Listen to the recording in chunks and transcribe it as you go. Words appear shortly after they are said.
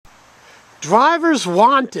Drivers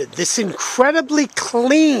wanted this incredibly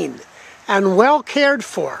clean and well cared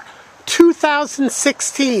for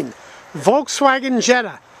 2016 Volkswagen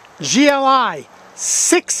Jetta GLI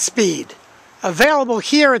 6-speed, available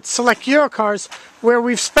here at Select Eurocars, where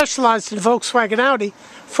we've specialized in Volkswagen Audi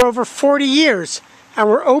for over 40 years, and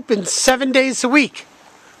we're open 7 days a week.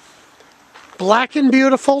 Black and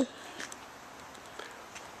beautiful.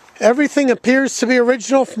 Everything appears to be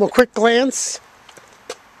original from a quick glance.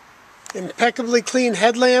 Impeccably clean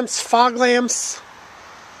headlamps, fog lamps.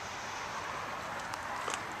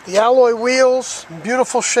 The alloy wheels, in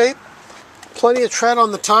beautiful shape. Plenty of tread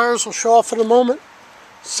on the tires, we'll show off in a moment.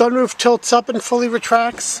 Sunroof tilts up and fully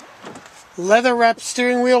retracts. Leather wrapped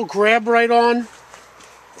steering wheel, grab right on.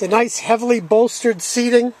 The nice heavily bolstered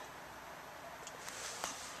seating.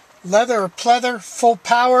 Leather or pleather, full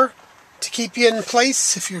power to keep you in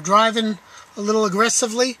place if you're driving a little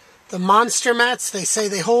aggressively. The monster mats, they say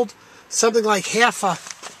they hold something like half a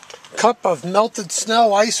cup of melted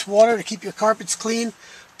snow, ice, water to keep your carpets clean.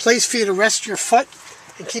 Place for you to rest your foot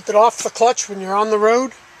and keep it off the clutch when you're on the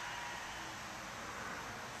road.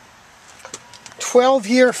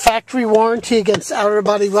 12-year factory warranty against outer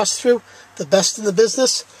body rust through, the best in the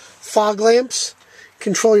business. Fog lamps,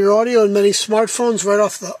 control your audio and many smartphones right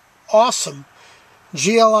off the awesome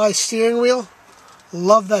GLI steering wheel.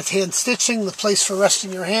 Love that hand stitching, the place for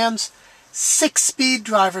resting your hands. 6-speed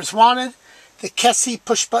drivers wanted. The Kessie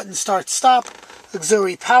push button start stop.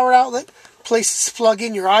 Auxiliary power outlet. Places to plug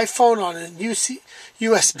in your iPhone on a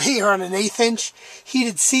USB or on an 1/8 inch.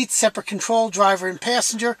 Heated seats, separate control, driver and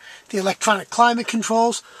passenger. The electronic climate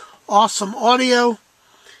controls. Awesome audio.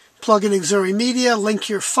 Plug in auxiliary media, link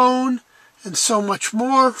your phone, and so much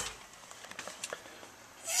more.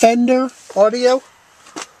 Fender audio,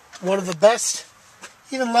 one of the best.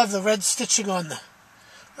 Even love the red stitching on the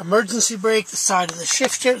emergency brake, the side of the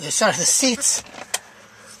shifter, the side of the seats.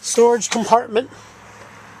 Storage compartment.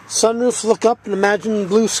 Sunroof, look up and imagine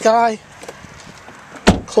blue sky.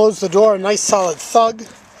 Close the door, a nice solid thug.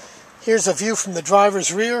 Here's a view from the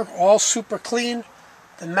driver's rear, all super clean.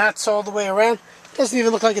 The mats all the way around. Doesn't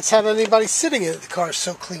even look like it's had anybody sitting in it. The car is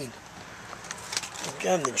so clean.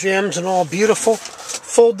 Again, the jams and all beautiful.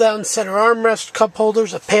 Fold down center armrest, cup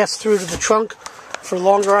holders, a pass through to the trunk for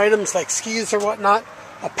longer items like skis or whatnot.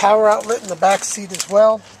 A power outlet in the back seat as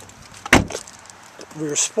well.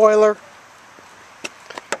 Rear spoiler.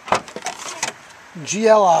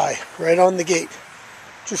 GLI right on the gate.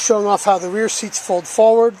 Just showing off how the rear seats fold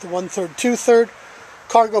forward, the 1/3, 2/3.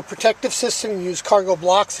 Cargo protective system. You use cargo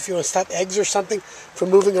blocks if you want to stop eggs or something from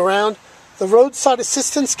moving around. The roadside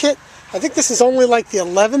assistance kit. I think this is only like the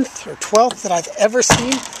 11th or 12th that I've ever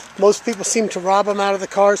seen. Most people seem to rob them out of the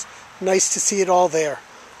cars. Nice to see it all there.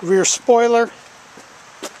 Rear spoiler.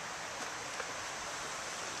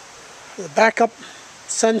 The backup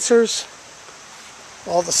sensors.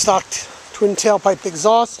 All the stock twin tailpipe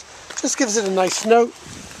exhaust. Just gives it a nice note.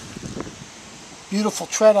 Beautiful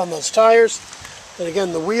tread on those tires. And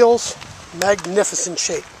again, the wheels, magnificent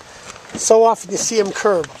shape. So often you see them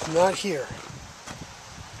curved, not here.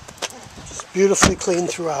 Just beautifully clean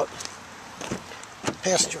throughout.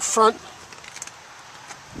 Passenger front.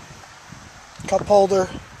 Cup holder.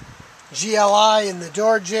 GLI and the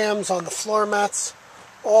door jambs on the floor mats.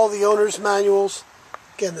 All the owner's manuals.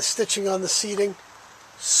 Again, the stitching on the seating.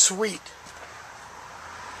 Sweet.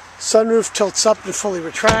 Sunroof tilts up and fully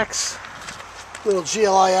retracts. Little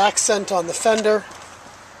GLI accent on the fender.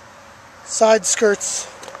 Side skirts,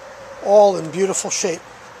 all in beautiful shape.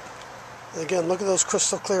 And again, look at those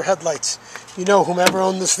crystal clear headlights. You know whomever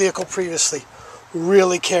owned this vehicle previously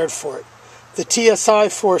really cared for it. The TSI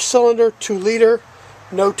 4-cylinder, 2-liter,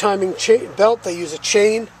 no timing belt. They use a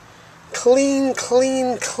chain. Clean,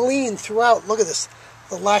 clean, clean throughout. Look at this.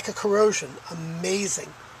 The lack of corrosion.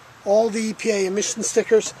 Amazing. All the EPA emission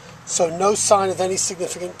stickers, so no sign of any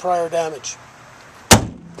significant prior damage.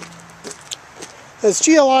 As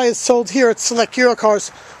GLI is sold here at Select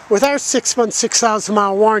Eurocars with our 6-month,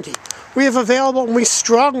 6,000-mile warranty, we have available, and we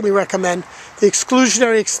strongly recommend, the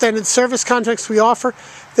exclusionary extended service contracts we offer.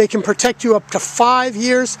 They can protect you up to 5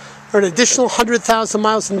 years or an additional 100,000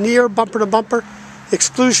 miles near bumper-to-bumper.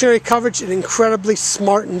 Exclusionary coverage, an incredibly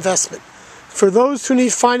smart investment. For those who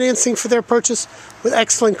need financing for their purchase with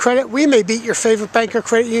excellent credit, we may beat your favorite bank or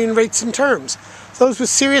credit union rates and terms. Those with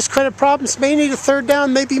serious credit problems may need a third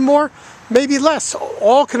down, maybe more, maybe less.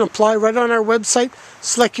 All can apply right on our website,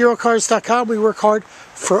 selecteurocars.com. We work hard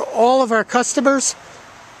for all of our customers.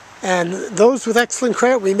 And those with excellent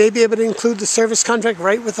credit, we may be able to include the service contract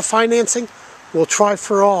right with the financing. We'll try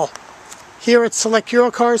for all. Here at Select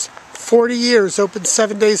Eurocars, 40 years, open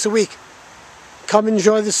 7 days a week. come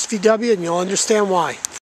enjoy this VW and you'll understand why.